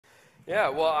Yeah,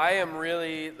 well, I am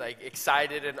really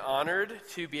excited and honored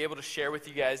to be able to share with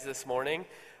you guys this morning.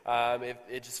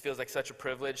 It just feels like such a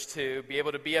privilege to be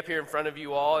able to be up here in front of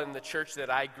you all in the church that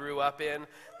I grew up in,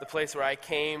 the place where I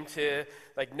came to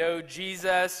know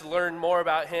Jesus, learn more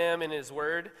about Him and His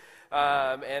Word,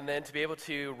 and then to be able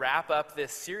to wrap up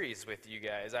this series with you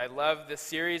guys. I love this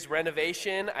series,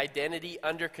 Renovation, Identity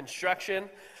Under Construction.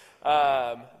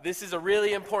 This is a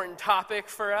really important topic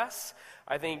for us.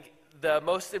 I think the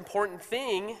most important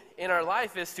thing in our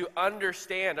life is to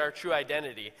understand our true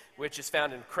identity, which is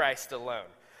found in Christ alone.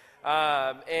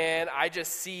 And I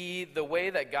just see the way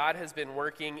that God has been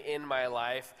working in my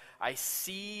life. I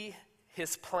see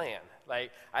His plan.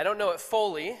 I don't know it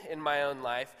fully in my own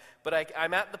life, but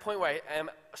I'm at the point where I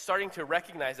am starting to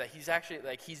recognize that He's actually,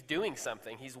 He's doing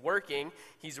something. He's working.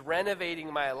 He's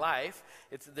renovating my life.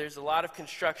 There's a lot of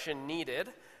construction needed.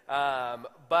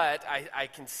 But I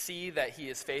can see that He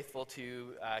is faithful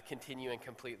to continue and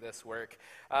complete this work.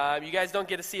 You guys don't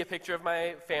get to see a picture of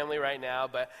my family right now,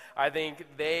 but I think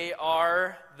they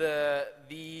are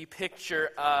the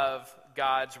picture of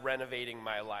God's renovating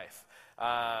my life.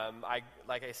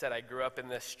 Like I said, I grew up in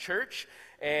this church,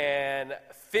 and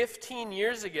 15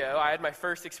 years ago, I had my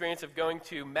first experience of going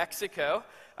to Mexico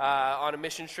on a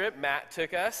mission trip. Matt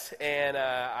took us, and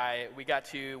we got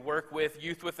to work with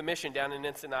Youth with a Mission down in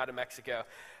Ensenada, Mexico.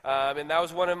 And that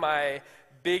was one of my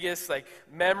biggest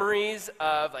memories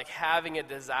of having a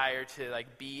desire to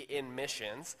be in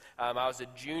missions. I was a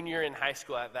junior in high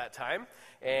school at that time,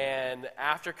 and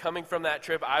after coming from that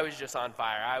trip, I was just on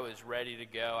fire. I was ready to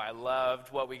go. I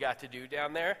loved what we got to do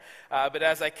down there. But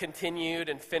as I continued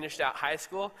and finished out high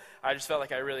school, I just felt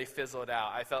like I really fizzled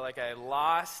out. I felt like I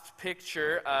lost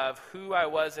picture of who I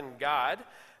was in God,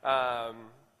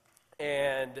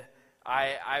 and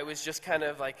I was just kind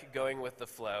of going with the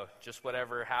flow. Just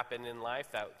whatever happened in life,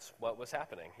 that's what was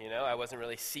happening. I wasn't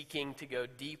really seeking to go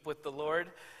deep with the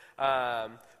Lord.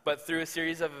 But through a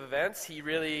series of events, He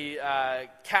really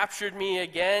captured me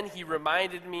again. He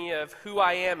reminded me of who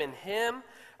I am in Him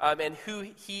and who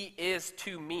He is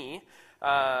to me.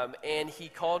 And He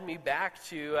called me back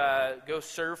to go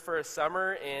serve for a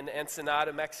summer in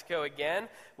Ensenada, Mexico again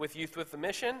with Youth with a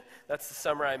Mission. That's the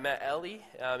summer I met Ellie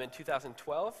in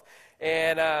 2012.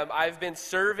 And I've been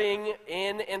serving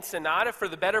in Ensenada for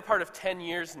the better part of 10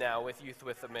 years now with Youth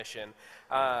with a Mission.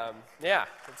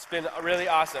 It's been really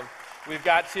awesome. We've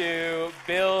got to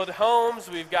build homes.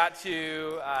 We've got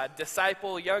to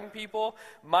disciple young people.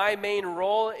 My main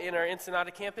role in our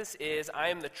Ensenada campus is I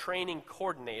am the training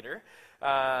coordinator.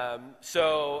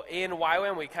 So in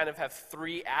YWAM, we kind of have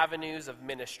three avenues of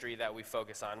ministry that we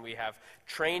focus on. We have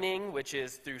training, which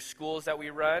is through schools that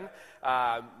we run,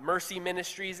 mercy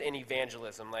ministries, and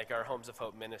evangelism, like our Homes of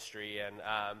Hope ministry, and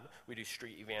we do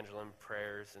street evangelism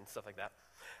prayers and stuff like that.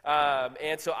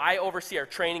 And so I oversee our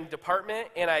training department,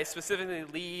 and I specifically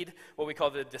lead what we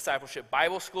call the Discipleship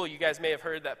Bible School. You guys may have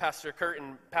heard that Pastor Kurt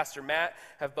and Pastor Matt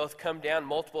have both come down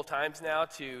multiple times now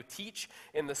to teach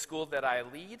in the school that I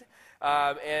lead.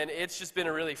 And it's just been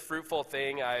a really fruitful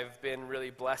thing. I've been really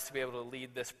blessed to be able to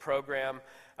lead this program.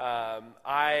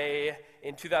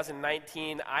 In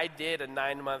 2019, I did a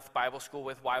 9-month Bible school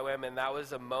with YWAM, and that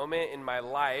was a moment in my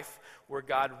life where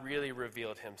God really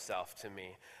revealed Himself to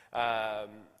me.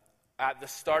 At the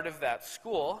start of that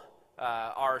school,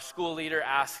 our school leader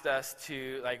asked us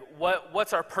to,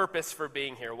 what's our purpose for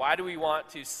being here? Why do we want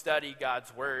to study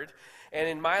God's Word? And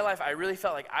in my life, I really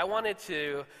felt like I wanted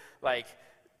to,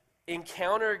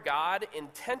 encounter God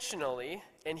intentionally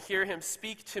and hear Him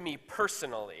speak to me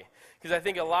personally. Because I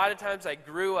think a lot of times I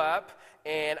grew up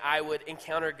and I would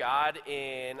encounter God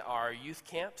in our youth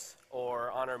camps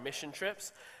or on our mission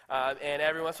trips. And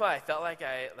every once in a while I felt like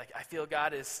I feel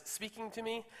God is speaking to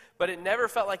me, but it never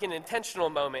felt like an intentional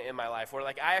moment in my life where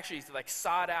I actually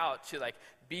sought out to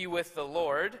be with the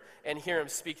Lord and hear Him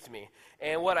speak to me.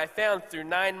 And what I found through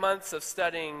 9 months of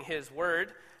studying His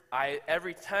Word,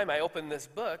 every time I open this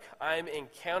book, I'm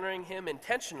encountering Him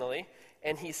intentionally,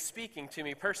 and He's speaking to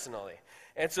me personally.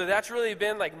 And so that's really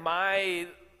been my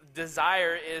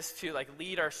desire is to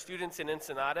lead our students in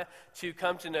Ensenada to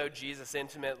come to know Jesus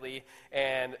intimately.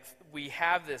 And we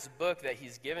have this book that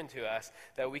He's given to us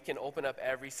that we can open up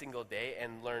every single day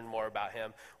and learn more about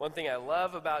Him. One thing I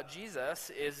love about Jesus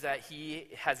is that He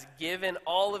has given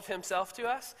all of Himself to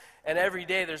us, and every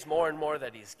day there's more and more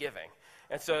that He's giving.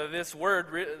 And so this Word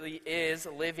really is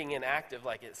living and active,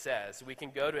 like it says. We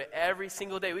can go to it every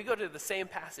single day. We go to the same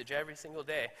passage every single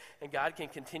day, and God can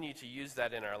continue to use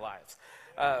that in our lives.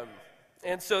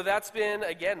 And so that's been,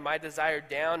 again, my desire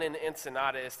down in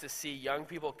Ensenada is to see young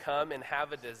people come and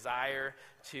have a desire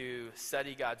to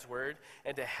study God's Word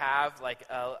and to have like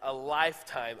a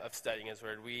lifetime of studying His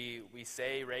Word. We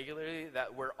say regularly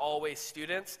that we're always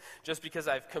students. Just because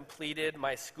I've completed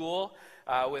my school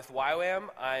with YWAM,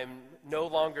 I'm no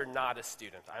longer not a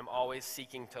student. I'm always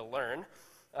seeking to learn.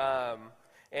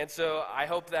 And so I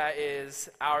hope that is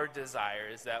our desire,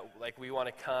 is that like we want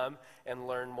to come and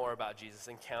learn more about Jesus,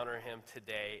 encounter Him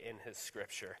today in His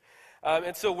Scripture.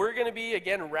 And so we're going to be,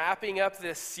 again, wrapping up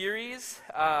this series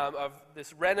of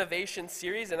this renovation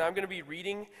series, and I'm going to be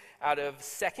reading out of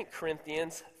 2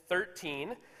 Corinthians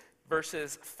 13,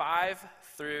 verses 5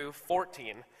 through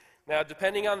 14. Now,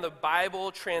 depending on the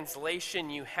Bible translation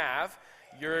you have,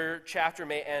 your chapter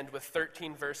may end with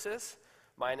 13 verses.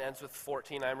 Mine ends with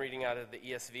 14. I'm reading out of the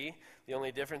ESV. The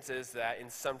only difference is that in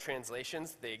some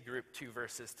translations, they group 2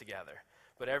 verses together.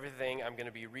 But everything I'm going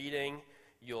to be reading,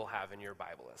 you'll have in your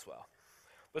Bible as well.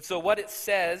 But so what it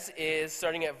says is,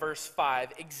 starting at verse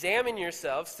 5, "Examine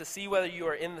yourselves to see whether you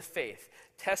are in the faith.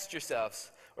 Test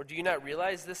yourselves. Or do you not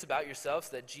realize this about yourselves,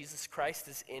 that Jesus Christ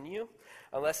is in you?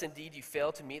 Unless indeed you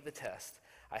fail to meet the test.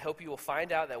 I hope you will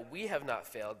find out that we have not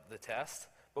failed the test.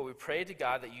 But we pray to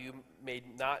God that you may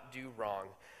not do wrong.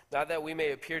 Not that we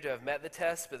may appear to have met the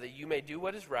test, but that you may do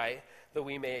what is right, though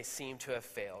we may seem to have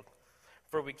failed.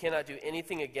 For we cannot do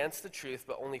anything against the truth,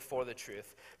 but only for the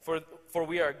truth. For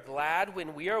we are glad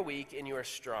when we are weak and you are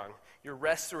strong. Your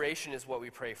restoration is what we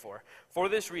pray for. For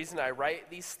this reason I write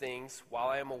these things while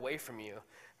I am away from you,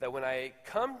 that when I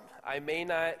come I may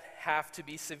not have to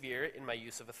be severe in my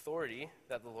use of authority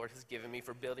that the Lord has given me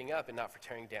for building up and not for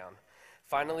tearing down.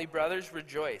 Finally, brothers,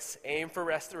 rejoice, aim for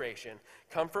restoration,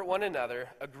 comfort one another,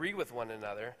 agree with one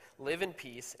another, live in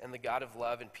peace, and the God of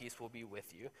love and peace will be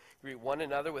with you. Greet one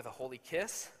another with a holy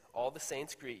kiss. All the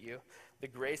saints greet you. The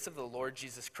grace of the Lord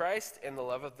Jesus Christ and the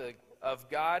love of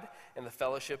God and the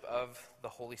fellowship of the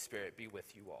Holy Spirit be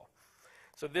with you all."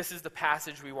 So this is the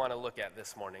passage we want to look at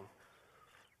this morning.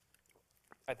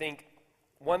 I think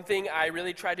one thing I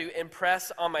really try to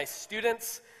impress on my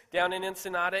students down in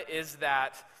Ensenada is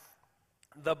that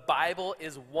the Bible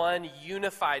is one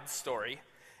unified story.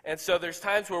 And so there's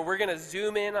times where we're going to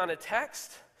zoom in on a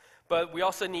text, but we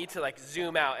also need to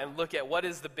zoom out and look at what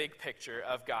is the big picture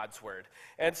of God's Word.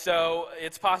 And so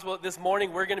it's possible this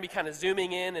morning we're going to be kind of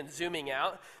zooming in and zooming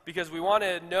out because we want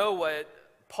to know what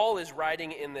Paul is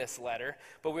writing in this letter,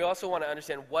 but we also want to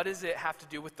understand what does it have to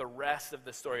do with the rest of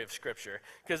the story of Scripture,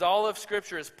 because all of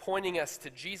Scripture is pointing us to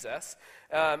Jesus,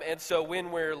 and so when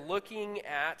we're looking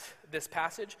at this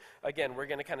passage, again, we're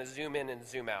going to kind of zoom in and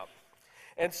zoom out.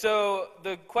 And so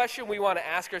the question we want to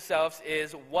ask ourselves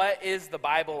is, what is the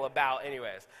Bible about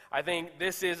anyways? I think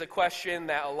this is a question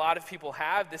that a lot of people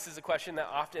have. This is a question that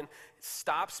often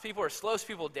stops people or slows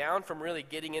people down from really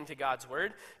getting into God's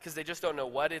Word because they just don't know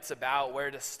what it's about, where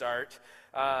to start.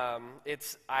 I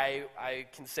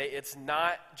can say it's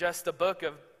not just a book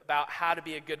about how to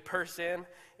be a good person.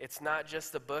 It's not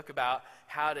just a book about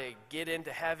how to get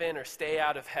into heaven or stay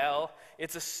out of hell.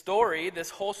 It's a story. This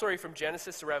whole story from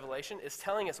Genesis to Revelation is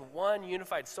telling us one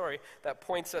unified story that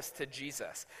points us to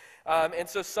Jesus. And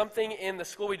so something in the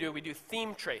school we do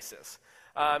theme traces.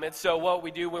 And so what we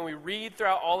do when we read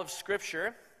throughout all of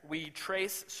Scripture, we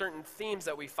trace certain themes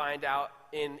that we find out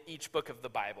in each book of the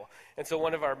Bible. And so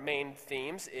one of our main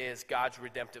themes is God's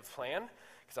redemptive plan,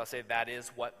 because I'll say that is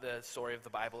what the story of the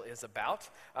Bible is about.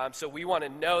 So we want to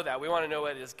know that. We want to know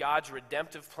what is God's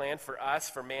redemptive plan for us,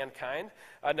 for mankind.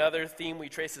 Another theme we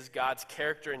trace is God's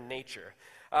character and nature.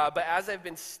 But as I've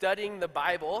been studying the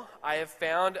Bible, I have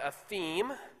found a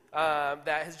theme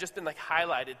that has just been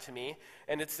highlighted to me,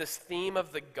 and it's this theme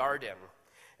of the garden.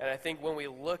 And I think when we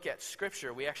look at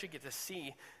Scripture, we actually get to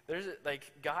see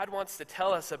God wants to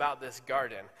tell us about this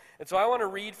garden. And so I want to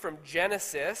read from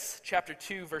Genesis chapter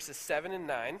 2, verses 7 and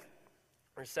 9,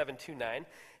 or 7 to 9.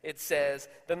 It says,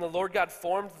 "Then the Lord God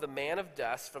formed the man of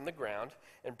dust from the ground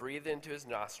and breathed into his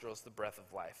nostrils the breath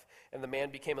of life. And the man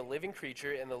became a living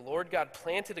creature, and the Lord God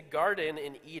planted a garden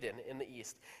in Eden in the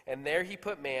east. And there he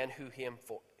put man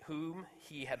whom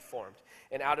he had formed.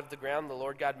 And out of the ground the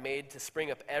Lord God made to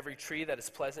spring up every tree that is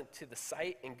pleasant to the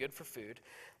sight and good for food.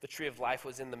 The tree of life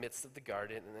was in the midst of the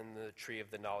garden, and then the tree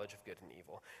of the knowledge of good and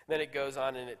evil." And then it goes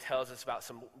on and it tells us about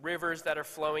some rivers that are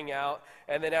flowing out.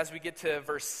 And then as we get to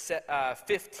verse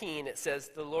 15, it says,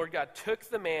 "The Lord God took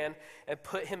the man and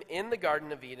put him in the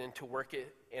Garden of Eden to work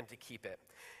it and to keep it.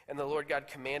 And the Lord God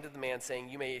commanded the man, saying,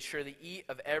 'You may surely eat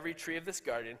of every tree of this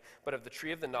garden, but of the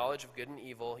tree of the knowledge of good and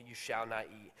evil you shall not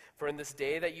eat. For in this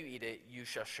day that you eat it, you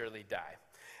shall surely die.'"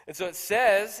 And so it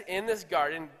says in this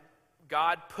garden,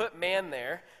 God put man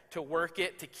there to work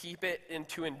it, to keep it, and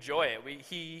to enjoy it.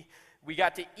 We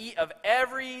got to eat of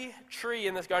every tree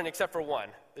in this garden except for one,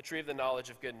 the tree of the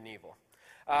knowledge of good and evil.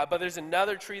 But there's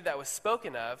another tree that was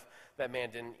spoken of that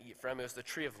man didn't eat from. It was the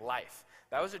tree of life.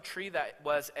 That was a tree that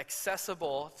was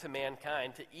accessible to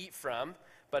mankind to eat from,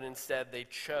 but instead they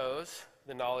chose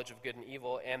the knowledge of good and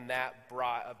evil, and that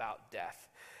brought about death.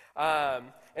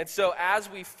 And so as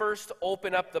we first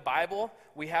open up the Bible,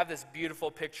 we have this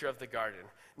beautiful picture of the garden.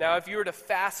 Now, if you were to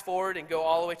fast forward and go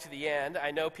all the way to the end,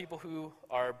 I know people who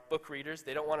are book readers,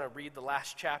 they don't want to read the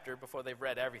last chapter before they've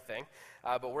read everything,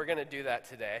 but we're going to do that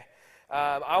today.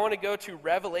 I want to go to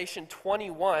Revelation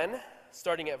 21,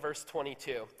 starting at verse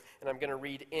 22, and I'm going to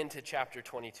read into chapter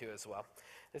 22 as well.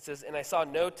 It says, "And I saw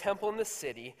no temple in the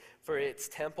city, for its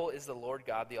temple is the Lord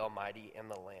God, the Almighty,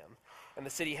 and the Lamb. And the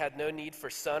city had no need for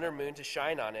sun or moon to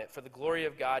shine on it, for the glory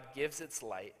of God gives its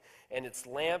light, and its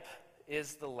lamp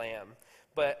is the Lamb.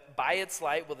 But by its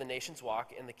light will the nations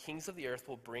walk, and the kings of the earth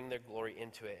will bring their glory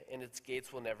into it, and its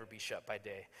gates will never be shut by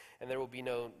day, and there will be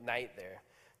no night there.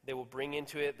 They will bring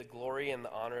into it the glory and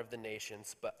the honor of the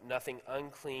nations, but nothing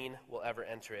unclean will ever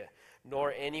enter it,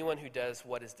 nor anyone who does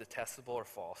what is detestable or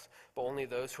false, but only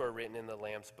those who are written in the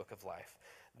Lamb's book of life.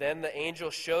 Then the angel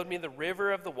showed me the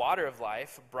river of the water of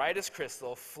life, bright as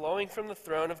crystal, flowing from the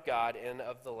throne of God and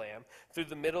of the Lamb, through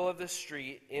the middle of the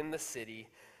street in the city.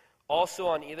 Also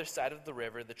on either side of the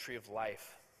river, the tree of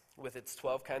life, with its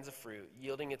 12 kinds of fruit,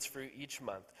 yielding its fruit each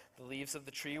month. The leaves of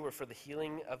the tree were for the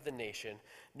healing of the nation.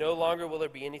 No longer will there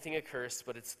be anything accursed,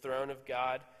 but its throne of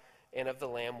God and of the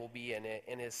Lamb will be in it,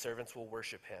 and his servants will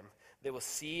worship him. They will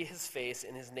see his face,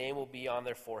 and his name will be on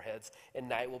their foreheads, and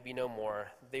night will be no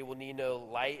more. They will need no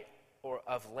light or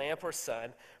of lamp or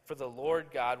sun, for the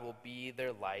Lord God will be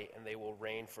their light, and they will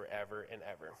reign forever and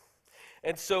ever."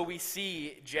 And so we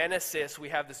see Genesis, we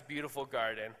have this beautiful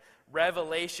garden.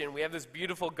 Revelation, we have this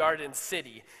beautiful garden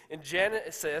city. In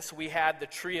Genesis, we had the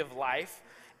tree of life.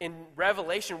 In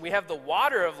Revelation, we have the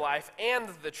water of life and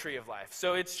the tree of life.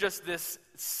 So it's just this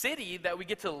city that we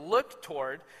get to look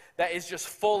toward that is just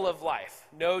full of life.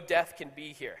 No death can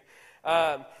be here.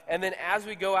 And then as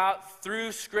we go out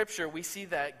through Scripture, we see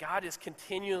that God is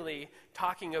continually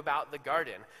talking about the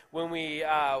garden. When we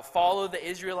follow the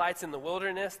Israelites in the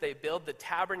wilderness, they build the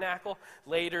tabernacle.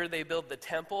 Later, they build the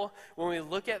temple. When we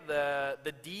look at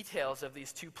the details of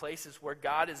these two places where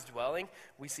God is dwelling,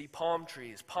 we see palm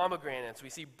trees, pomegranates. We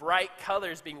see bright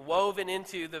colors being woven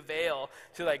into the veil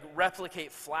to like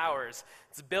replicate flowers.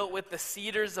 It's built with the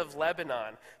cedars of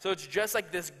Lebanon. So it's just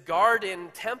like this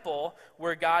garden temple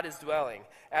where God is dwelling.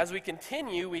 As we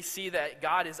continue, we see that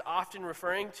God is often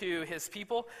referring to his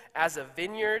people as a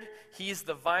vineyard. He's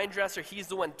the vine dresser. He's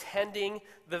the one tending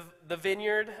the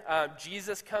vineyard.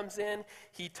 Jesus comes in.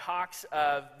 He talks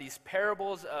of these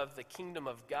parables of the kingdom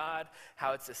of God,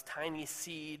 how it's this tiny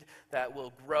seed that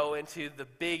will grow into the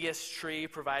biggest tree,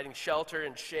 providing shelter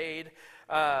and shade.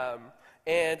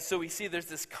 And so we see there's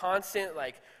this constant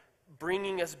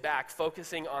bringing us back,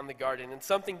 focusing on the garden. And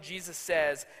something Jesus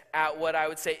says at what I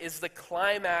would say is the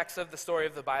climax of the story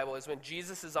of the Bible is when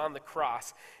Jesus is on the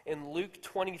cross. In Luke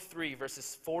 23,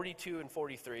 verses 42 and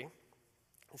 43,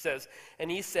 it says, "And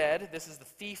he said," this is the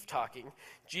thief talking,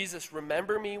 "Jesus,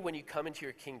 remember me when you come into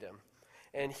your kingdom.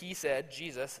 And he said,"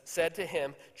 Jesus said to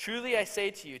him, "Truly I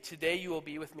say to you, today you will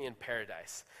be with me in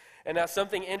paradise." And now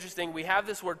something interesting, we have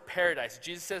this word paradise.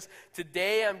 Jesus says,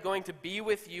 "Today I'm going to be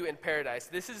with you in paradise."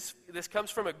 This comes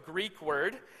from a Greek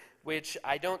word, which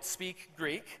I don't speak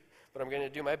Greek, but I'm going to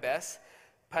do my best.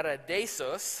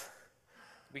 Paradisos.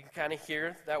 We can kind of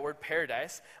hear that word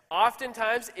paradise.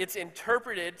 Oftentimes it's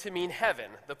interpreted to mean heaven,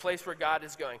 the place where God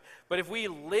is going. But if we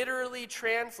literally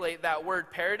translate that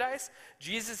word paradise,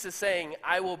 Jesus is saying,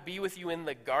 "I will be with you in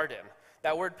the garden."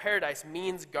 That word paradise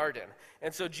means garden.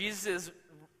 And so Jesus is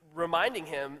reminding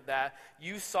him that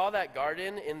you saw that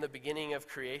garden in the beginning of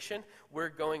creation. We're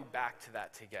going back to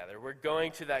that together. We're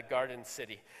going to that garden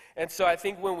city. And so I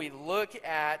think when we look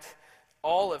at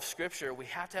all of Scripture, we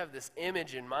have to have this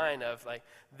image in mind of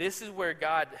this is where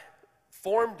God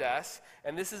formed us,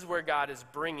 and this is where God is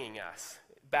bringing us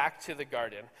back to the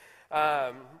garden.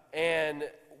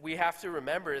 And we have to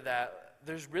remember that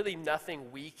there's really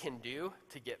nothing we can do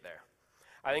to get there.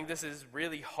 I think this is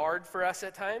really hard for us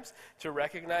at times to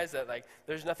recognize that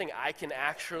there's nothing I can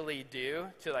actually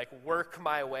do to work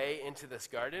my way into this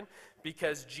garden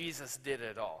because Jesus did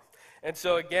it all. And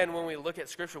so again, when we look at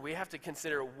Scripture, we have to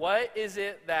consider what is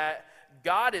it that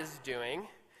God is doing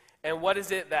and what is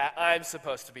it that I'm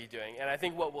supposed to be doing. And I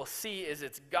think what we'll see is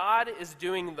it's God is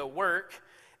doing the work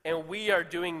and we are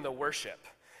doing the worship.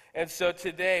 And so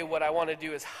today, what I want to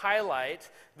do is highlight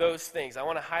those things. I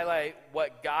want to highlight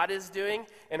what God is doing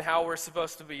and how we're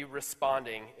supposed to be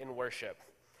responding in worship.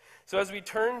 So as we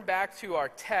turn back to our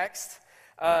text,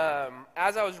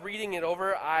 as I was reading it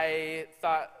over, I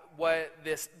thought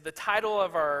the title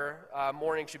of our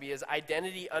morning should be is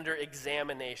Identity Under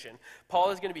Examination.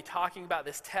 Paul is going to be talking about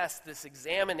this test, this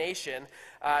examination,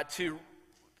 to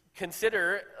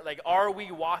consider, like, are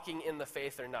we walking in the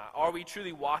faith or not? Are we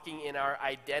truly walking in our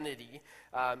identity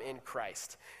in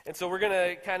Christ? And so we're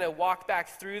going to kind of walk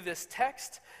back through this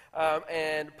text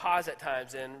and pause at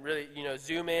times and really,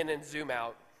 zoom in and zoom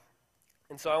out.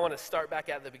 And so I want to start back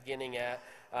at the beginning at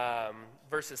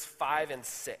verses 5 and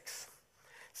 6.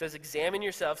 It says, examine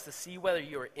yourselves to see whether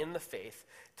you are in the faith.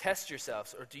 Test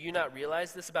yourselves, or do you not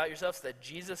realize this about yourselves, that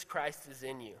Jesus Christ is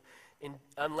in you,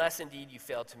 unless indeed you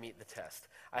fail to meet the test.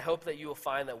 I hope that you will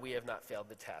find that we have not failed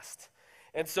the test.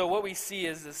 And so what we see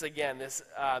is this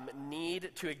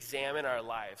need to examine our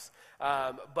lives.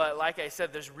 But like I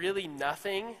said, there's really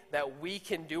nothing that we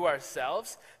can do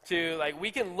ourselves to,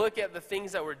 we can look at the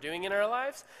things that we're doing in our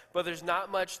lives, but there's not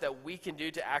much that we can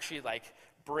do to actually,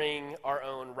 bring our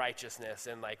own righteousness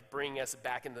and bring us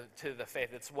back to the faith.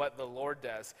 It's what the Lord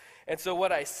does. And so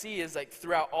what I see is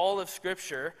throughout all of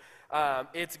Scripture,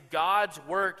 it's God's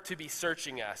work to be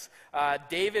searching us.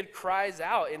 David cries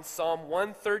out in Psalm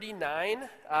 139,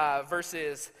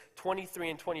 verses 23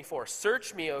 and 24,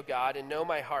 search me, O God, and know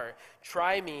my heart.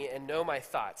 Try me and know my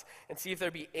thoughts, and see if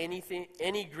there be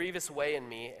any grievous way in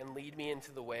me, and lead me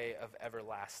into the way of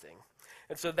everlasting.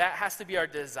 And so that has to be our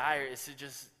desire, is to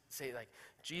just say,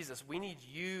 Jesus, we need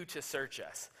you to search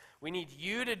us. We need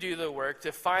you to do the work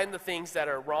to find the things that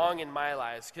are wrong in my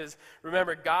lives. Because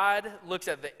remember, God looks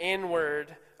at the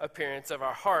inward appearance of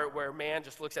our heart, where man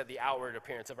just looks at the outward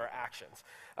appearance of our actions.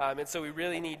 And so we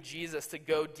really need Jesus to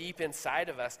go deep inside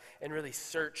of us and really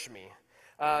search me.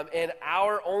 And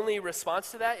our only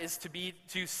response to that is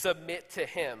to submit to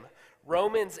him.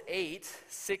 Romans 8,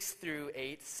 6 through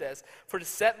 8 says, for to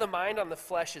set the mind on the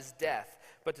flesh is death,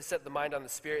 but to set the mind on the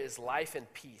Spirit is life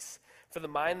and peace. For the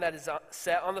mind that is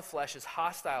set on the flesh is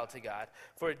hostile to God,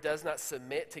 for it does not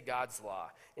submit to God's law.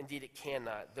 Indeed, it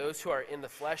cannot. Those who are in the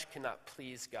flesh cannot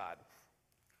please God.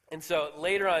 And so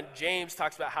later on, James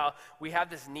talks about how we have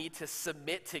this need to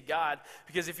submit to God,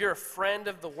 because if you're a friend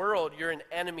of the world, you're an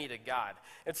enemy to God.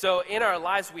 And so in our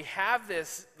lives, we have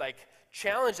this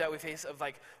challenge that we face of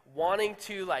wanting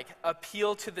to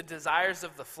appeal to the desires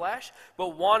of the flesh,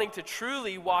 but wanting to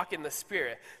truly walk in the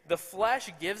Spirit. The flesh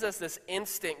gives us this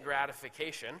instant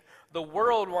gratification. The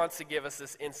world wants to give us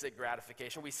this instant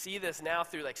gratification. We see this now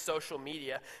through social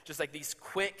media, just these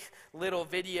quick little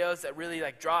videos that really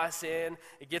draw us in.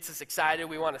 It gets us excited.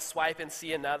 We want to swipe and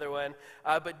see another one.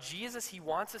 But Jesus, he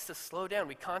wants us to slow down.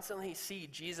 We constantly see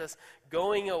Jesus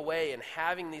going away and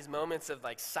having these moments of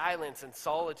silence and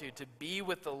solitude to be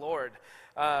with the Lord.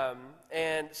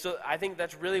 And so I think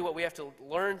that's really what we have to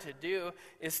learn to do,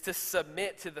 is to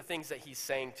submit to the things that he's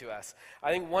saying to us.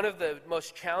 I think one of the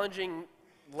most challenging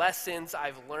lessons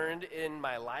I've learned in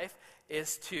my life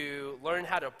is to learn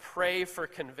how to pray for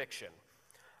conviction.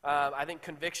 I think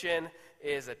conviction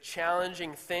is a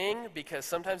challenging thing, because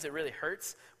sometimes it really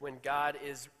hurts when God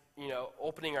is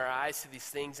opening our eyes to these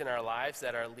things in our lives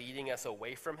that are leading us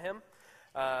away from him.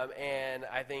 And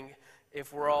I think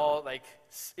if we're all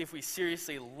if we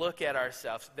seriously look at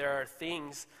ourselves, there are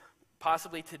things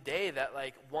possibly today that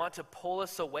want to pull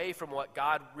us away from what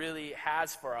God really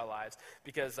has for our lives,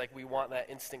 because we want that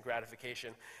instant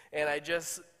gratification. And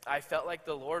I felt like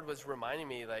the Lord was reminding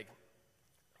me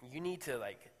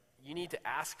you need to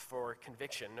ask for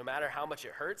conviction, no matter how much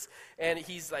it hurts. And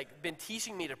he's been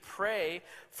teaching me to pray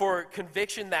for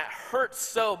conviction that hurts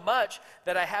so much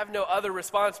that I have no other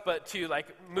response but to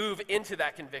move into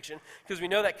that conviction, because we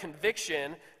know that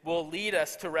conviction will lead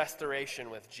us to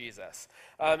restoration with Jesus.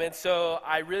 And so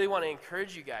I really want to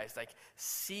encourage you guys,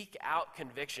 seek out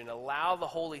conviction. Allow the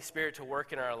Holy Spirit to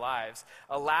work in our lives.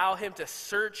 Allow him to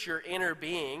search your inner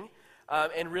being,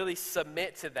 and really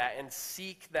submit to that and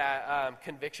seek that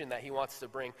conviction that he wants to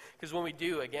bring. Because when we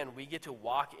do, again, we get to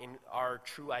walk in our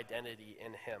true identity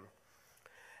in him.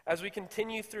 As we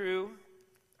continue through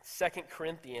 2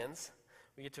 Corinthians,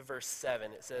 we get to verse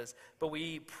 7. It says, but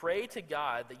we pray to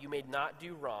God that you may not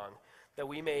do wrong, that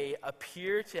we may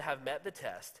appear to have met the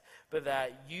test, but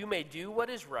that you may do what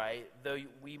is right, though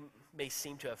we may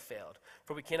seem to have failed.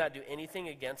 For we cannot do anything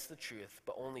against the truth,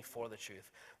 but only for the truth.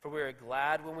 For we are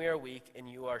glad when we are weak and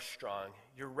you are strong.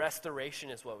 Your restoration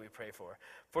is what we pray for.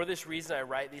 For this reason I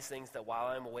write these things, that while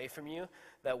I am away from you,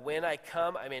 that when I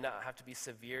come I may not have to be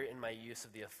severe in my use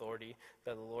of the authority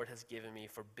that the Lord has given me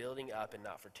for building up and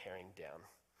not for tearing down.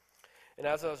 And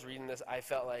as I was reading this, I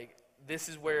felt like this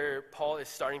is where Paul is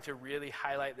starting to really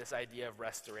highlight this idea of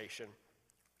restoration.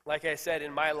 Like I said,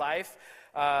 in my life,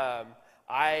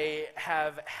 I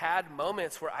have had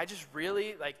moments where I just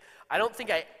really, I don't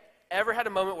think I ever had a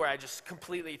moment where I just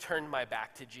completely turned my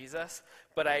back to Jesus,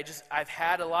 but I've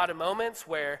had a lot of moments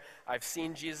where I've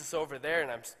seen Jesus over there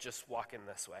and I'm just walking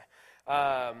this way.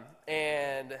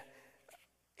 And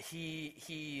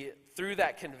he through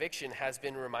that conviction has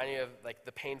been reminding me of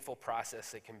the painful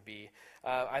process it can be.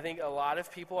 I think a lot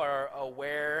of people are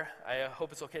aware, I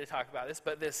hope it's okay to talk about this,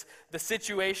 but the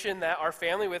situation that our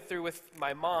family went through with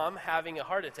my mom having a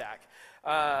heart attack.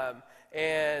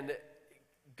 And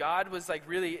God was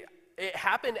really, it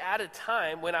happened at a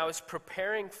time when I was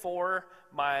preparing for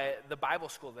the Bible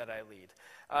school that I lead.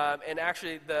 And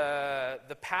actually,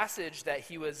 the passage that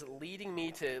he was leading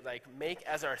me to make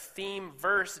as our theme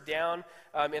verse down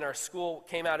in our school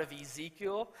came out of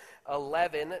Ezekiel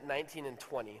 11, 19, and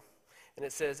 20. And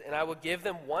it says, "And I will give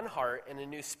them one heart, and a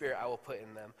new spirit I will put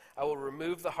in them. I will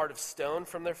remove the heart of stone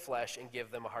from their flesh and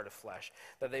give them a heart of flesh,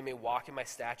 that they may walk in my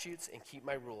statutes and keep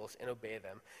my rules and obey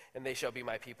them. And they shall be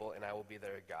my people, and I will be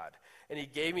their God." And he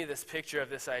gave me this picture of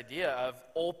this idea of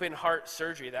open heart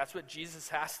surgery. That's what Jesus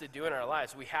has to do in our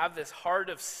lives. We have this heart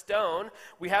of stone.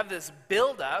 We have this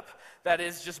buildup that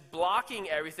is just blocking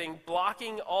everything,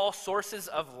 blocking all sources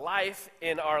of life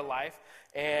in our life.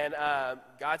 And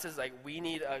God says, we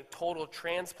need a total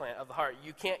transplant of the heart.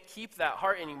 You can't keep that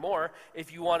heart anymore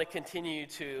if you want to continue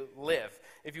to live,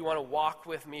 if you want to walk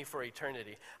with me for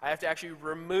eternity. I have to actually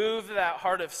remove that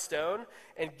heart of stone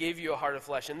and give you a heart of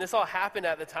flesh. And this all happened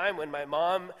at the time when my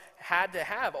mom had to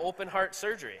have open heart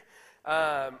surgery.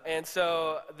 And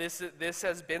so this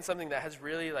has been something that has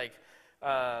really,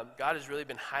 God has really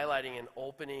been highlighting and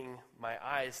opening my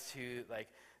eyes to,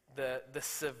 the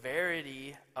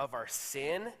severity of our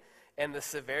sin and the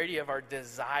severity of our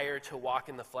desire to walk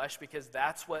in the flesh, because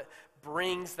that's what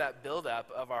brings that buildup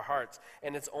of our hearts.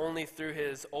 And it's only through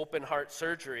his open heart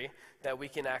surgery that we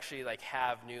can actually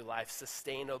have new life,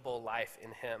 sustainable life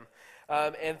in him.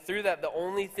 And through that, the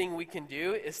only thing we can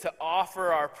do is to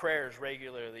offer our prayers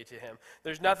regularly to him.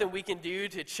 There's nothing we can do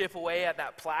to chip away at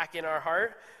that plaque in our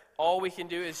heart. All we can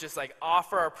do is just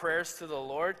offer our prayers to the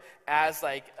Lord as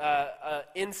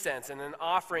incense and an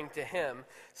offering to him.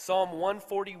 Psalm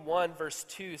 141 verse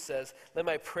 2 says, "Let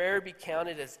my prayer be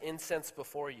counted as incense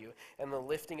before you, and the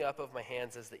lifting up of my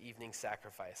hands as the evening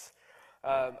sacrifice."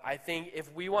 I think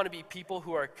if we want to be people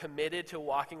who are committed to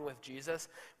walking with Jesus,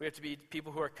 we have to be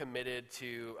people who are committed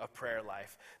to a prayer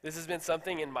life. This has been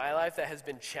something in my life that has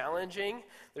been challenging.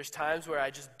 There's times where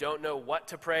I just don't know what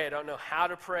to pray. I don't know how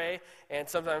to pray. And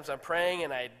sometimes I'm praying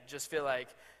and I just feel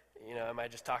am I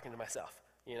just talking to myself,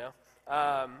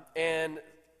 And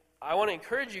I want to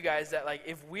encourage you guys that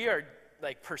if we are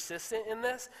persistent in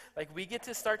this, we get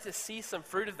to start to see some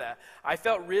fruit of that. I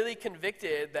felt really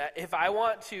convicted that if I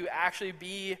want to actually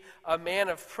be a man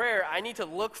of prayer, I need to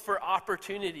look for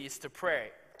opportunities to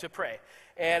pray.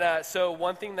 And so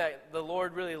one thing that the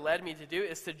Lord really led me to do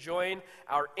is to join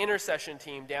our intercession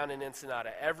team down in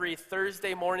Ensenada. Every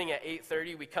Thursday morning at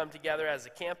 8:30, we come together as a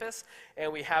campus,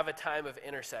 and we have a time of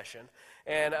intercession.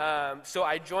 And so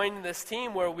I joined this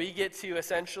team where we get to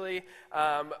essentially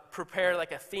prepare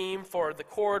a theme for the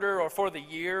quarter or for the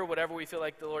year, whatever we feel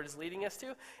like the Lord is leading us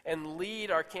to, and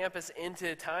lead our campus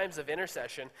into times of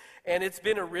intercession. And it's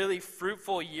been a really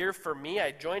fruitful year for me. I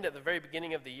joined at the very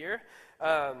beginning of the year.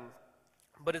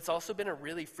 But it's also been a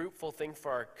really fruitful thing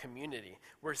for our community.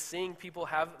 We're seeing people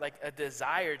have a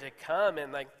desire to come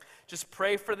and just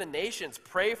pray for the nations,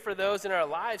 pray for those in our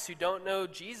lives who don't know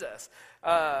Jesus.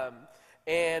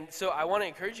 And so I want to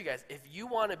encourage you guys, if you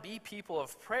want to be people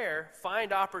of prayer,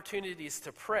 find opportunities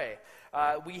to pray.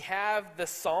 We have the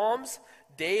Psalms.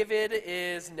 David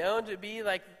is known to be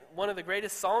one of the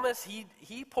greatest psalmists.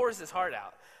 He pours his heart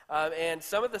out. And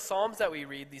some of the Psalms that we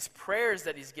read, these prayers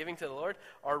that he's giving to the Lord,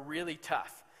 are really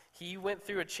tough. He went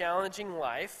through a challenging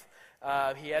life.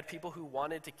 He had people who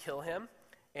wanted to kill him,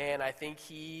 and I think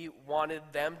he wanted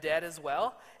them dead as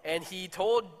well. And he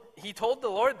told the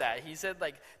Lord that. He said,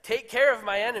 take care of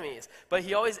my enemies. But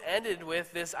he always ended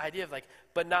with this idea of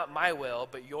but not my will,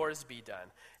 but yours be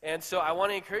done. And so I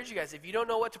want to encourage you guys, if you don't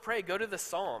know what to pray, go to the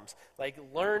Psalms.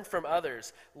 Learn from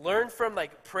others. Learn from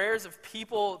prayers of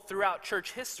people throughout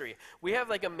church history. We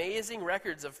have amazing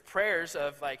records of prayers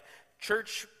of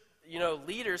church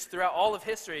leaders throughout all of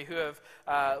history who have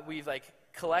we've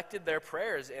collected their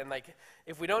prayers. And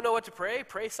if we don't know what to pray,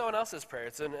 pray someone else's prayer.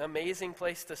 It's an amazing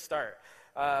place to start.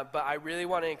 But I really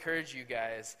want to encourage you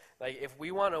guys, like, if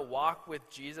we want to walk with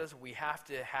Jesus, we have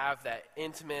to have that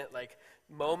intimate, like,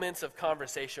 moments of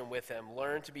conversation with him.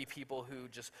 Learn to be people who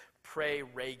just pray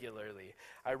regularly.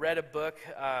 I read a book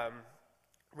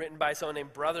written by someone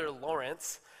named Brother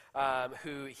Lawrence,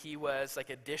 who he was like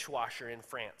a dishwasher in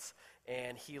France.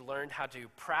 And he learned how to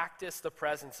practice the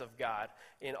presence of God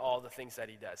in all the things that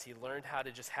he does. He learned how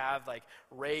to just have like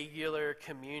regular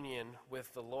communion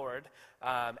with the Lord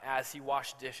as he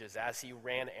washed dishes, as he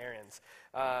ran errands.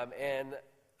 And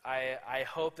I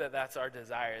hope that that's our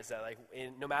desire, is that like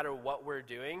no matter what we're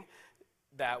doing,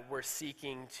 that we're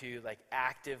seeking to like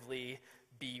actively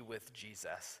be with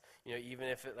Jesus. You know, even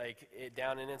if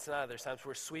down in Ensenada, there's times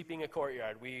we're sweeping a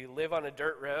courtyard. We live on a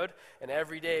dirt road, and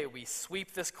every day we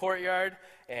sweep this courtyard,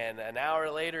 and an hour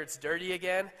later it's dirty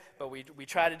again, but we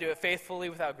try to do it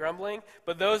faithfully without grumbling.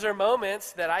 But those are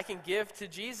moments that I can give to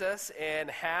Jesus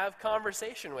and have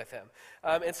conversation with him.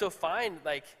 And so find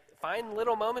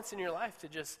little moments in your life to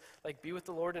just like be with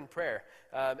the Lord in prayer.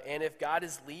 And if God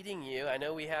is leading you, I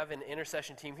know we have an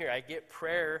intercession team here. I get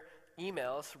prayer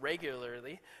emails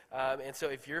regularly, and so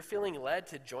if you're feeling led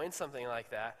to join something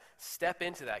like that, step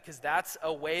into that, because that's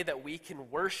a way that we can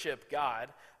worship God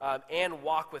and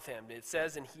walk with him. It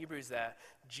says in Hebrews that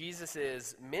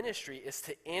Jesus' ministry is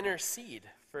to intercede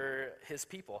for his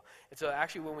people, and so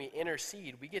actually when we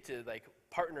intercede, we get to like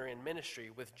partner in ministry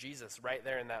with Jesus right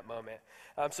there in that moment.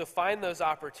 So find those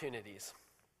opportunities.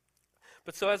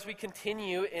 But so as we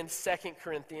continue in 2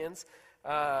 Corinthians,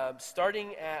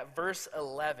 starting at verse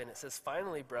 11, it says,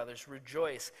 "Finally, brothers,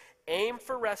 rejoice, aim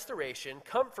for restoration,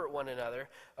 comfort one another,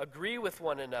 agree with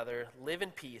one another, live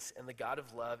in peace, and the God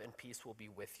of love and peace will be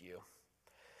with you."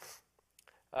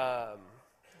 I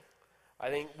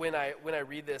think when I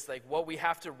read this, like what we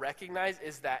have to recognize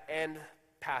is that end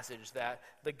passage, that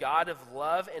the God of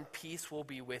love and peace will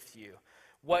be with you.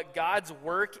 What God's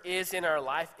work is in our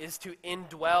life is to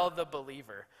indwell the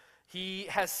believer. He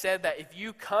has said that if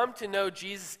you come to know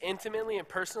Jesus intimately and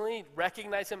personally,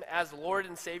 recognize him as Lord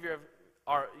and Savior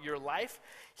of your life,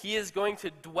 he is going to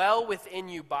dwell within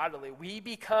you bodily. We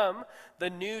become the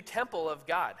new temple of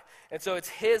God. And so it's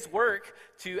his work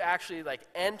to actually like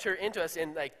enter into us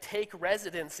and like take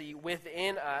residency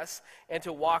within us and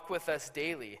to walk with us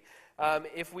daily.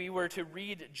 If we were to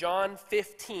read John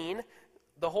 15,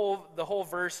 the whole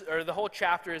verse, or the whole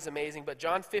chapter is amazing, but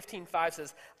John 15:5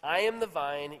 says, "I am the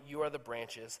vine, you are the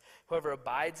branches. Whoever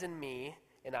abides in me,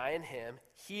 and I in him,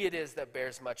 he it is that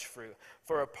bears much fruit.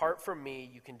 For apart from me,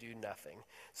 you can do nothing."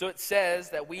 So it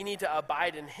says that we need to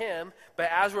abide in him,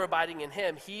 but as we're abiding in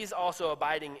him, he's also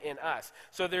abiding in us.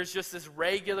 So there's just this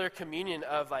regular communion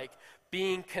of like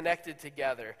being connected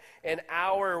together. And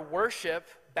our worship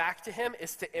back to him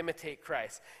is to imitate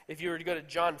Christ. If you were to go to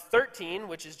John 13,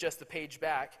 which is just a page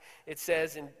back, it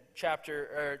says in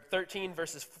chapter 13,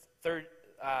 verses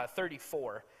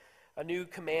 34, "A new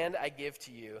command I give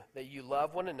to you, that you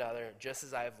love one another just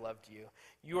as I have loved you.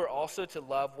 You are also to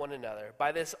love one another.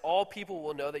 By this all people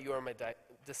will know that you are my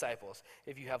disciples,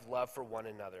 if you have love for one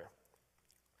another."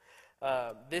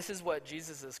 This is what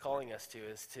Jesus is calling us to,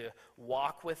 is to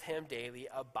walk with him daily,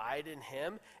 abide in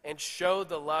him, and show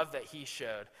the love that he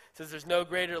showed. It says there's no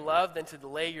greater love than to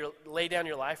lay down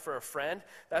your life for a friend.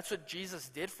 That's what Jesus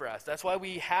did for us. That's why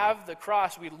we have the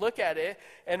cross. We look at it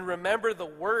and remember the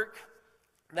work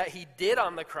that he did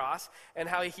on the cross and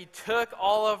how he took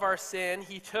all of our sin,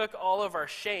 he took all of our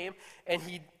shame, and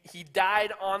he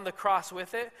died on the cross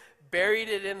with it, buried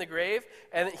it in the grave,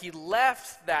 and he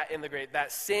left that in the grave,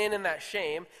 that sin and that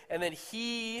shame, and then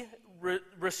he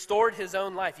restored his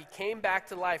own life. He came back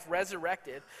to life,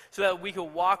 resurrected, so that we could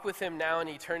walk with him now in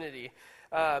eternity,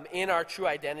 in our true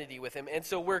identity with him. And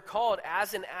so we're called,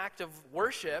 as an act of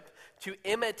worship, to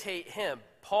imitate him.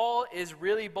 Paul is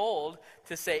really bold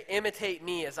to say, "Imitate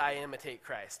me as I imitate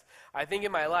Christ." I think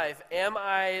in my life, am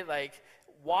I like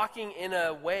walking in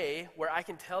a way where I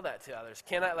can tell that to others?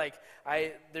 Can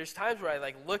there's times where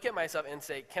I look at myself and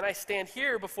say, can I stand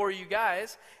here before you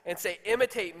guys and say,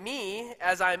 imitate me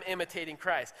as I'm imitating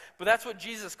Christ? But that's what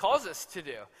Jesus calls us to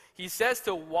do. He says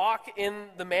to walk in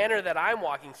the manner that I'm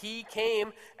walking. He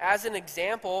came as an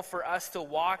example for us to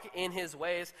walk in his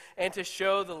ways and to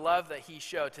show the love that he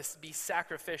showed, to be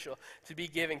sacrificial, to be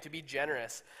giving, to be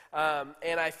generous.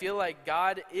 And I feel like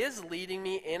God is leading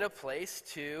me in a place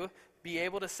to be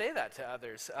able to say that to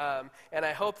others. And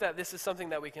I hope that this is something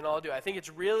that we can all do. I think it's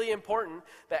really important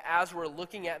that as we're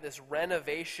looking at this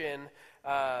renovation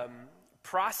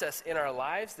process in our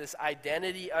lives, this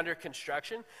identity under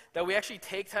construction, that we actually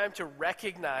take time to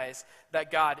recognize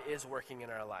that God is working in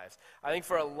our lives. I think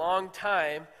for a long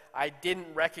time, I didn't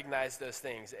recognize those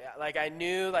things. Like I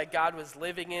knew like God was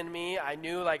living in me. I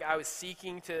knew like I was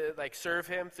seeking to like serve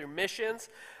him through missions.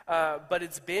 But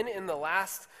it's been in the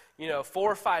last, 4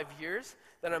 or 5 years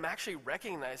that I'm actually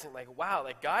recognizing like, wow,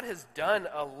 like God has done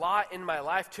a lot in my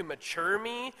life to mature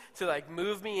me, to like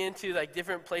move me into like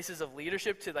different places of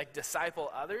leadership, to like disciple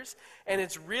others. And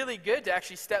it's really good to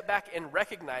actually step back and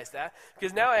recognize that,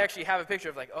 because now I actually have a picture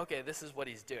of like, okay, this is what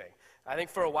he's doing. I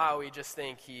think for a while we just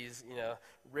think he's,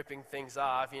 ripping things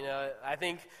off. I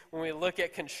think when we look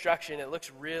at construction, it looks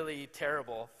really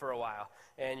terrible for a while.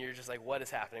 And you're just like, what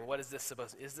is happening? What is this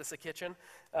supposed to, is this a kitchen?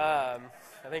 I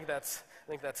think that's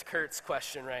Kurt's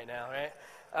question right now,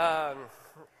 right?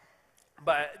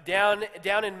 But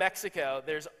down in Mexico,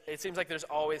 it seems like there's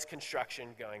always construction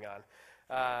going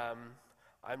on.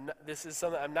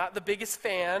 I'm not the biggest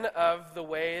fan of the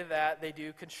way that they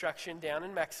do construction down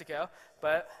in Mexico,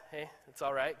 but hey, it's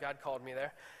all right. God called me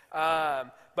there.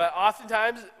 But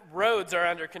oftentimes, roads are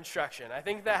under construction. I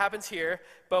think that happens here,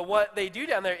 but what they do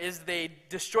down there is they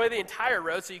destroy the entire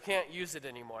road so you can't use it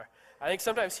anymore. I think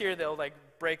sometimes here they'll like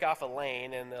break off a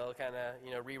lane and they'll kind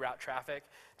of, reroute traffic.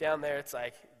 Down there it's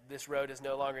like, this road is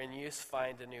no longer in use,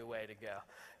 find a new way to go.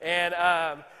 And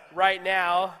right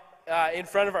now, in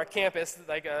front of our campus,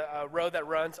 like a road that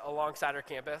runs alongside our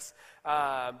campus,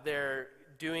 they're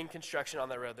doing construction on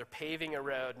that road. They're paving a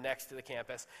road next to the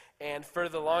campus. And for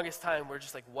the longest time, we're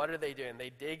just like, what are they doing?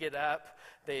 They dig it up,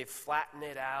 they flatten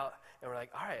it out, and we're like,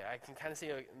 all right, I can kind of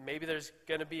see maybe there's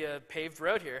going to be a paved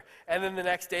road here. And then the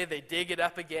next day, they dig it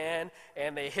up again,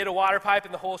 and they hit a water pipe,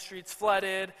 and the whole street's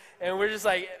flooded. And we're just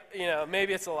like,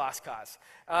 maybe it's a lost cause.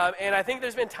 And I think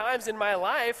there's been times in my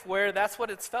life where that's what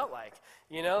it's felt like.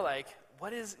 Like,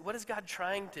 what is God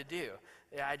trying to do?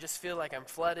 Yeah, I just feel like I'm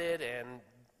flooded and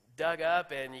dug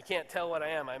up, and you can't tell what I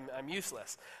am. I'm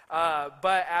useless.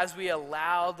 But as we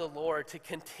allow the Lord to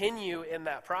continue in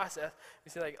that process, we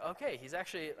say like, okay, he's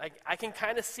actually, like, I can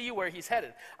kind of see where he's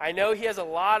headed. I know he has a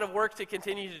lot of work to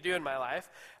continue to do in my life.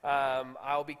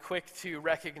 I'll be quick to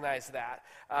recognize that.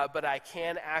 But I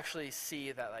can actually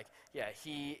see that, like, yeah,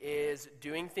 he is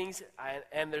doing things,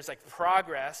 and there's like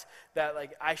progress that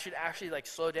like I should actually like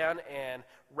slow down and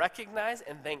recognize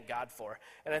and thank God for.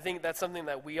 And I think that's something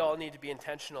that we all need to be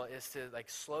intentional, is to like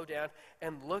slow down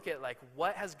and look at like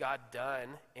what has God done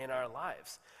in our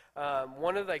lives.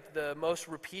 One of like the most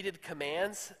repeated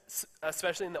commands,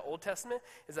 especially in the Old Testament,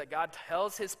 is that God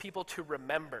tells his people to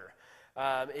remember.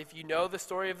 If you know the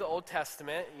story of the Old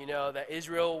Testament, you know that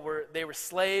Israel were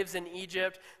slaves in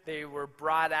Egypt. They were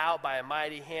brought out by a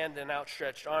mighty hand and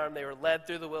outstretched arm. They were led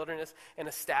through the wilderness and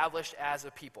established as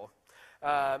a people.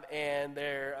 And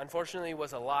there, unfortunately,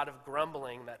 was a lot of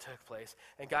grumbling that took place.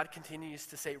 And God continues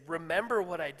to say, remember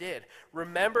what I did.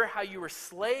 Remember how you were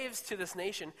slaves to this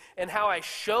nation and how I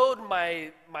showed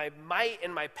my might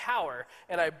and my power,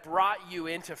 and I brought you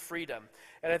into freedom.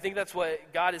 And I think that's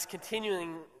what God is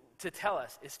continuing to tell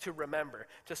us, is to remember,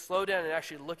 to slow down and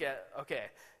actually look at, okay,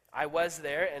 I was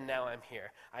there and now I'm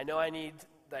here. I know I need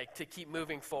like to keep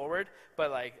moving forward, but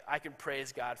like I can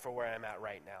praise God for where I'm at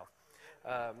right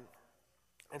now.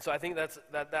 And so I think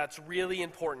that's really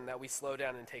important, that we slow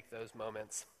down and take those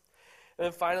moments. And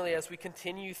then finally, as we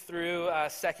continue through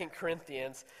 2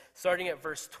 Corinthians, starting at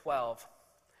verse 12,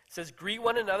 it says, greet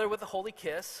one another with a holy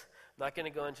kiss. I'm not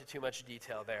going to go into too much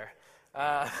detail there.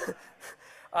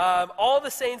 All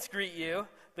the saints greet you.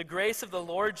 The grace of the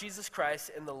Lord Jesus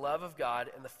Christ and the love of God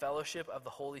and the fellowship of the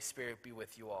Holy Spirit be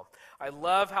with you all. I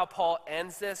love how Paul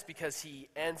ends this, because he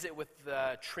ends it with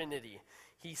the Trinity.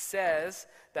 He says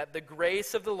that the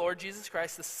grace of the Lord Jesus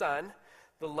Christ, the Son,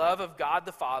 the love of God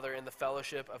the Father, and the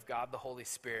fellowship of God the Holy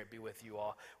Spirit be with you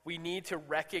all. We need to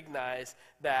recognize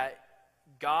that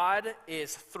God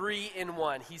is 3 in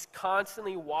 1. He's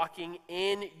constantly walking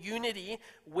in unity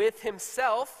with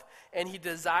himself, and he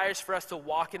desires for us to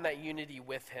walk in that unity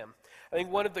with him. I think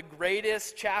one of the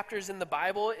greatest chapters in the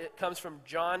Bible, it comes from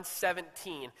John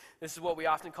 17. This is what we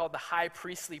often call the high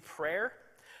priestly prayer.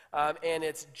 And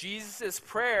it's Jesus'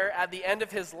 prayer at the end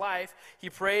of his life. He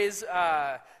prays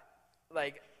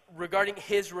regarding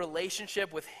his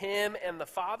relationship with him and the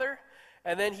Father.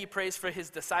 And then he prays for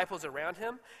his disciples around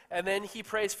him. And then he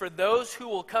prays for those who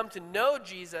will come to know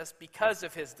Jesus because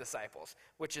of his disciples,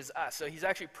 which is us. So he's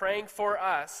actually praying for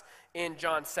us in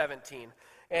John 17.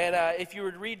 And if you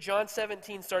would read John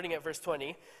 17, starting at verse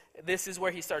 20, this is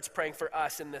where he starts praying for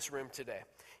us in this room today.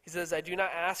 He says, I do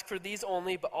not ask for these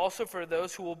only, but also for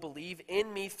those who will believe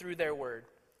in me through their word.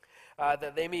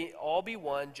 that they may all be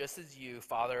one, just as you,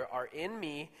 Father, are in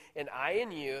me, and I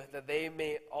in you, that they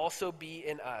may also be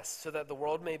in us, so that the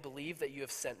world may believe that you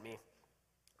have sent me.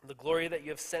 The glory that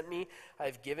you have sent me, I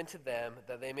have given to them,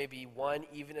 that they may be one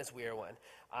even as we are one.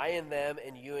 I in them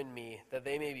and you in me, that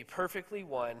they may be perfectly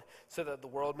one, so that the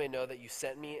world may know that you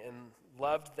sent me and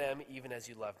loved them even as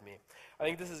you loved me. I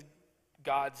think this is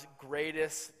God's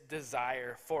greatest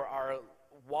desire for our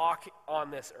walk on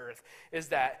this earth, is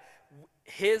that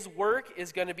his work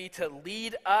is going to be to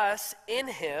lead us in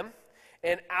him,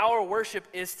 and our worship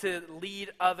is to lead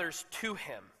others to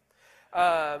him.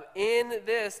 In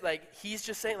this, like, he's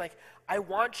just saying, like, I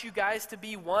want you guys to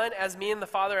be one as me and the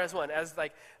Father as one. As,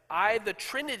 like, I, the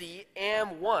Trinity,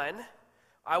 am one.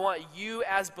 I want you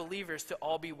as believers to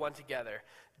all be one together.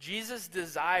 Jesus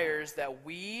desires that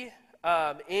we,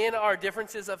 in our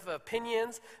differences of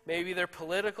opinions, maybe they're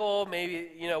political, maybe,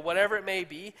 whatever it may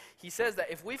be, he says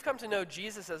that if we've come to know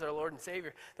Jesus as our Lord and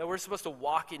Savior, that we're supposed to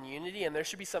walk in unity, and there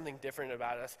should be something different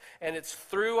about us. And it's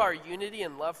through our unity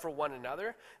and love for one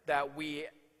another that we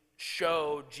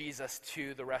show Jesus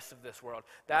to the rest of this world.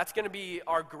 That's going to be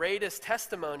our greatest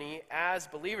testimony as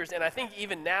believers. And I think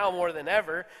even now more than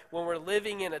ever, when we're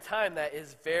living in a time that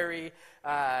is very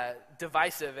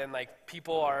divisive, and like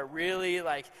people are really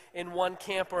like in one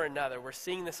camp or another. We're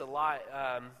seeing this a lot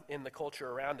in the culture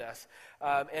around us.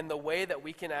 And the way that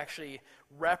we can actually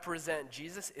represent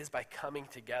Jesus is by coming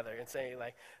together and saying,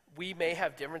 like, we may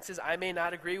have differences. I may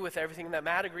not agree with everything that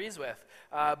Matt agrees with,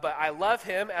 but I love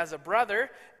him as a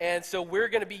brother, and so we're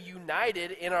going to be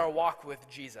united in our walk with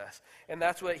Jesus. And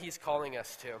that's what he's calling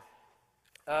us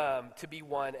to be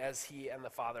one as he and the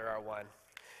Father are one.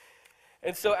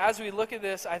 And so as we look at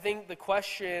this, I think the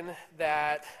question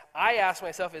that I ask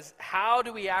myself is, how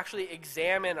do we actually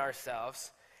examine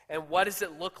ourselves, and what does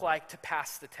it look like to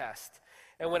pass the test?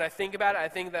 And when I think about it, I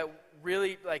think that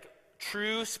really, like,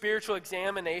 true spiritual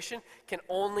examination can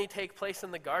only take place in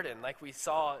the garden, like we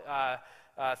saw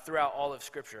throughout all of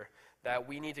Scripture, that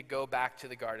we need to go back to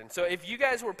the garden. So if you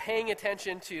guys were paying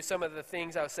attention to some of the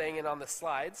things I was saying on the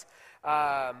slides,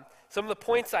 some of the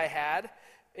points I had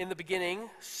in the beginning: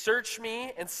 search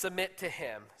me and submit to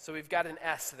him. So we've got an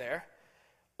S there.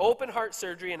 Open heart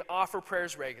surgery and offer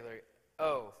prayers regularly.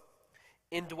 O.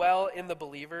 Indwell in the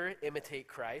believer, imitate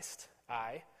Christ.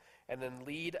 I. And then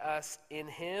lead us in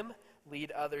him,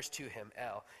 lead others to him.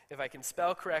 L. If I can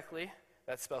spell correctly,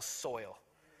 that spells soil.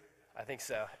 I think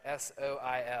so.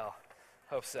 S-O-I-L.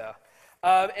 Hope so.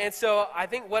 And so I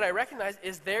think what I recognize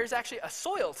is there's actually a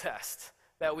soil test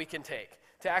that we can take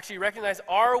to actually recognize,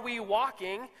 are we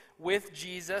walking with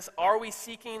Jesus? Are we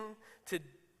seeking to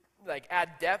add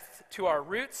depth to our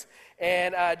roots?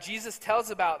 And Jesus tells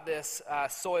about this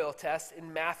soil test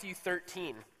in Matthew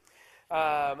 13.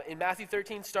 In Matthew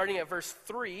 13, starting at verse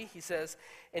 3, he says,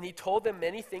 "And he told them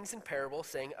many things in parables,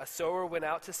 saying, a sower went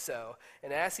out to sow.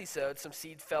 And as he sowed, some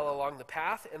seed fell along the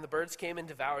path, and the birds came and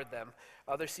devoured them.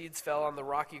 Other seeds fell on the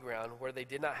rocky ground, where they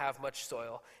did not have much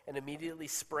soil, and immediately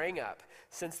sprang up,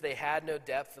 since they had no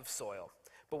depth of soil.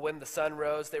 But when the sun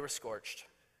rose, they were scorched.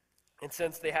 And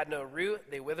since they had no root,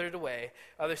 they withered away.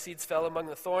 Other seeds fell among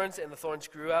the thorns, and the thorns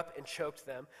grew up and choked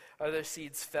them. Other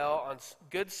seeds fell on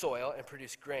good soil and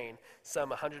produced grain, some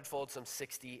 100-fold, some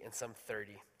 60, and some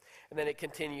 30. And then it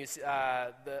continues.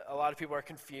 A lot of people are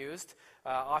confused.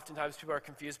 Oftentimes people are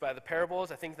confused by the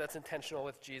parables. I think that's intentional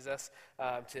with Jesus,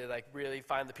 to really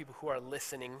find the people who are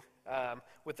listening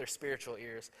with their spiritual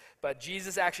ears. But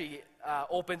Jesus actually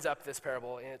opens up this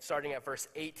parable, and starting at verse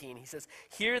 18. He says,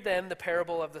 "Hear then the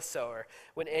parable of the sower.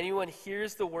 When anyone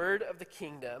hears the word of the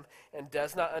kingdom and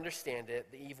does not understand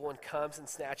it, the evil one comes and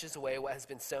snatches away what has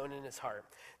been sown in his heart.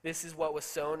 This is what was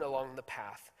sown along the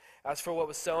path. As for what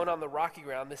was sown on the rocky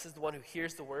ground, this is the one who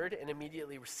hears the word and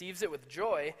immediately receives it with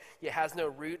joy, yet has no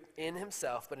root in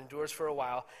himself, but endures for a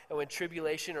while. And when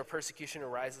tribulation or persecution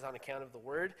arises on account of the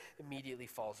word, immediately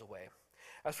falls away.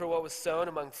 As for what was sown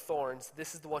among thorns,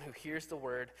 this is the one who hears the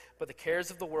word, but the cares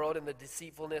of the world and the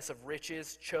deceitfulness of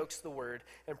riches chokes the word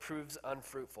and proves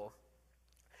unfruitful.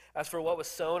 As for what was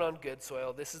sown on good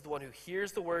soil, this is the one who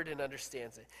hears the word and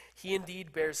understands it. He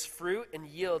indeed bears fruit and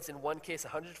yields, in one case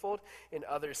 100-fold, in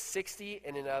others 60,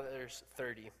 and in others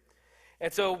 30.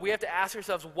 And so we have to ask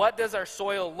ourselves, what does our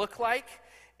soil look like?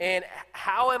 And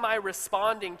how am I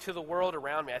responding to the world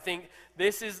around me? I think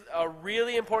this is a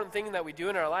really important thing that we do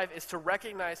in our life, is to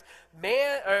recognize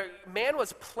man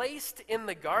was placed in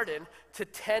the garden to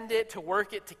tend it, to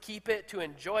work it, to keep it, to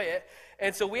enjoy it.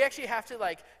 And so we actually have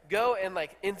to go and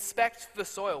inspect the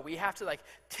soil. We have to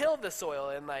till the soil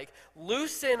and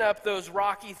loosen up those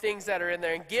rocky things that are in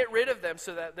there and get rid of them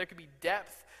so that there could be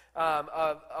depth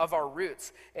of our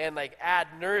roots and like add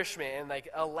nourishment and like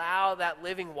allow that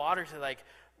living water to like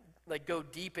go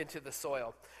deep into the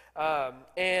soil.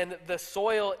 And the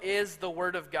soil is the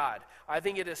Word of God. I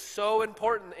think it is so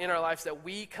important in our lives that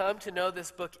we come to know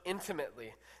this book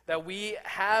intimately, that we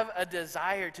have a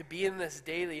desire to be in this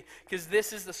daily, because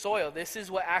this is the soil. This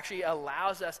is what actually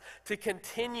allows us to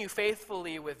continue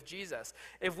faithfully with Jesus.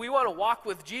 If we want to walk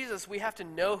with Jesus, we have to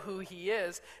know who he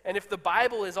is. And if the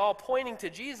Bible is all pointing to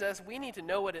Jesus, we need to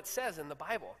know what it says in the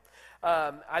Bible.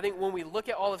 I think when we look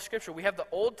at all of Scripture, we have the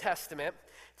Old Testament.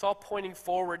 It's all pointing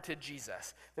forward to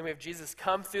Jesus. Then we have Jesus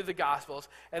come through the Gospels,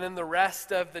 and then the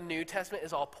rest of the New Testament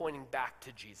is all pointing back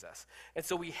to Jesus. And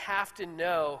so we have to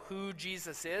know who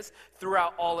Jesus is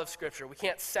throughout all of Scripture. We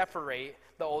can't separate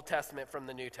the Old Testament from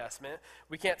the New Testament.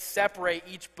 We can't separate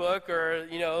each book, or,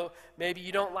 maybe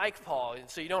you don't like Paul, and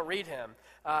so you don't read him.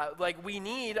 We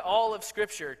need all of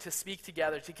Scripture to speak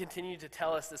together, to continue to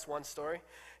tell us this one story.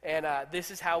 And this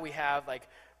is how we have,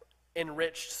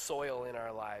 enriched soil in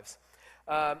our lives.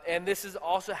 And this is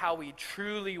also how we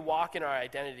truly walk in our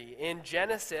identity. In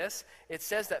Genesis, it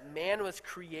says that man was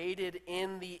created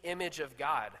in the image of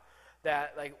God.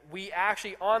 That we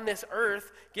actually on this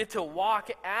earth get to walk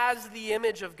as the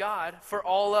image of God for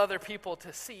all other people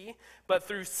to see. But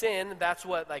through sin, that's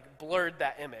what blurred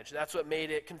that image. That's what made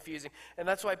it confusing. And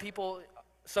that's why people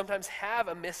sometimes have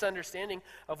a misunderstanding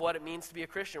of what it means to be a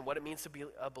Christian, what it means to be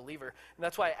a believer. And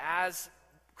that's why as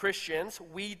Christians,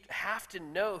 we have to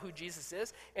know who Jesus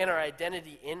is and our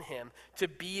identity in him to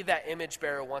be that image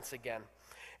bearer once again.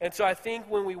 And so I think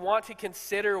when we want to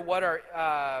consider what our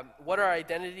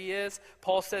identity is,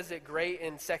 Paul says it great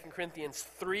in 2 Corinthians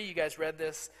 3. You guys read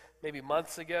this maybe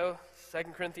months ago.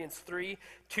 2 Corinthians 3,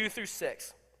 2 through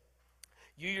 6.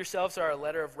 You yourselves are a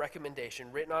letter of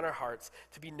recommendation written on our hearts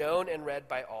to be known and read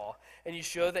by all. And you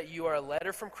show that you are a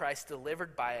letter from Christ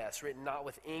delivered by us, written not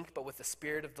with ink but with the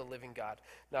Spirit of the living God,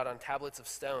 not on tablets of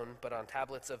stone but on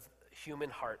tablets of human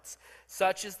hearts.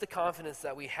 Such is the confidence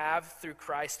that we have through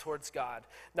Christ towards God.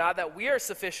 Not that we are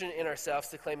sufficient in ourselves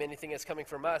to claim anything as coming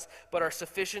from us, but our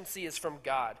sufficiency is from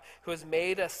God, who has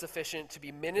made us sufficient to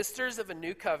be ministers of a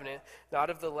new covenant,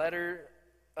 not of the letter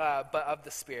but of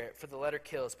the Spirit. For the letter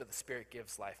kills, but the Spirit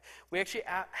gives life. We actually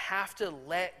have to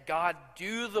let God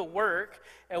do the work,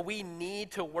 and we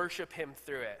need to worship him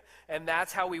through it. And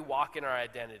that's how we walk in our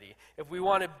identity. If we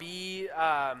want to be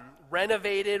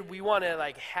renovated, we want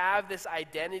to have this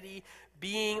identity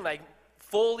being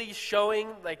fully showing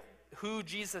who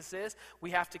Jesus is,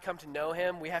 we have to come to know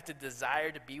him. We have to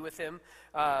desire to be with him,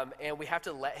 and we have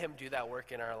to let him do that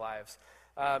work in our lives.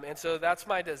 And so that's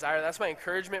my desire. That's my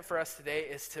encouragement for us today,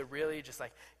 is to really just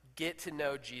get to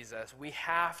know Jesus. We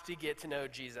have to get to know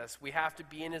Jesus. We have to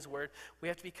be in his word. We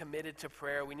have to be committed to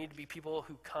prayer. We need to be people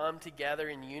who come together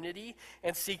in unity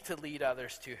and seek to lead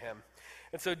others to him.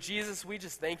 And so, Jesus, we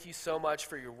just thank you so much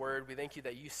for your word. We thank you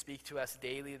that you speak to us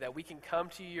daily, that we can come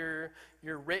to your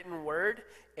written word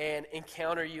and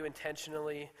encounter you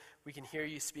intentionally. We can hear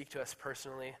you speak to us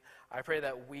personally. I pray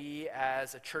that we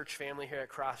as a church family here at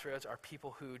Crossroads are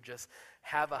people who just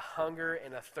have a hunger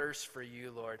and a thirst for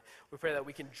you, Lord. We pray that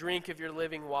we can drink of your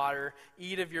living water,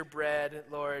 eat of your bread,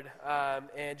 Lord,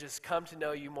 and just come to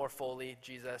know you more fully,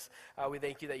 Jesus. We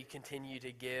thank you that you continue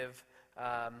to give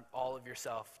all of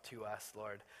yourself to us,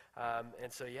 Lord.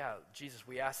 And so, Jesus,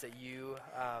 we ask that you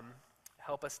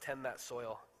help us tend that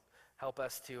soil. Help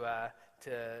us to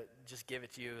just give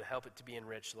it to you. Help it to be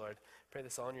enriched, Lord. Pray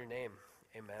this all in your name.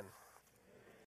 Amen.